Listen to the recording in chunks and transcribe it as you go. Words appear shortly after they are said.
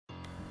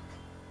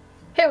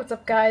Hey, what's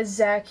up guys,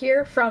 Zach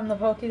here from the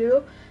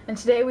PokeDuo, and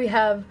today we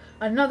have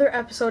another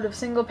episode of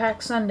Single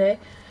Pack Sunday,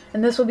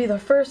 and this will be the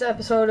first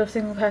episode of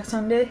Single Pack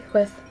Sunday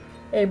with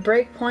a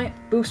BREAKPoint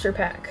booster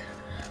pack.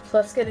 So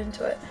let's get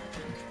into it.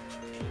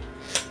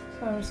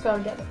 So I'm just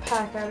gonna get the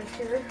pack out of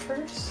here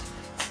first.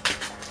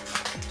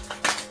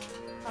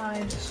 I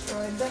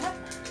destroyed that.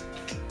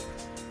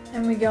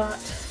 And we got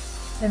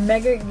a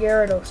Mega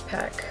Gyarados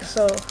pack.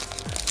 So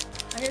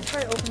I'm gonna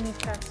try to open these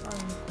packs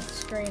on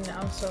screen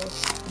now, so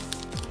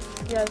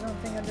you guys don't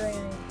think I'm doing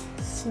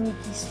any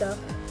sneaky stuff.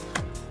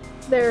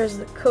 There's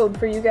the code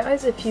for you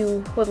guys if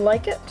you would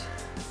like it.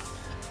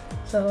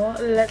 So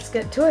let's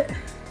get to it.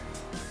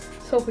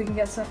 Let's hope we can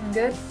get something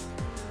good.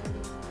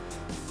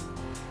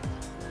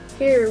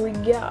 Here we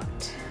got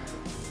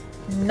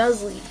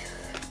Nuzleaf,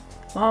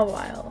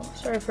 Mawile,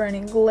 sorry for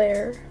any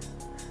glare,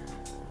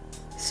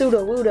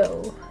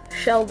 Sudowoodo,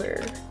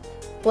 Shelder,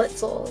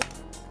 Blitzel,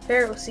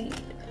 Ferroseed,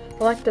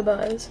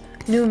 Electabuzz,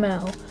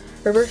 Numel,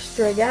 Reverse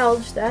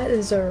Dragalge, that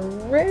is a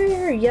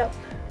rare, yep,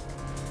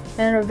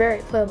 and a very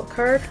playable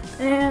card,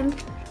 and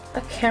a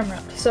Camera.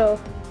 So,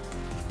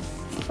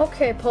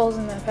 okay pulls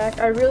in that pack.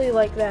 I really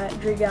like that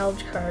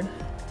Dragalge card.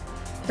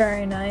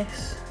 Very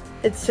nice.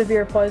 Its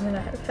severe poison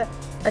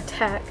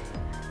attack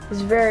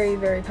is very,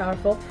 very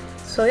powerful.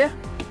 So yeah,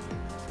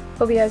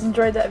 hope you guys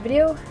enjoyed that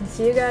video, and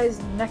see you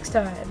guys next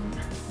time.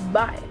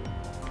 Bye.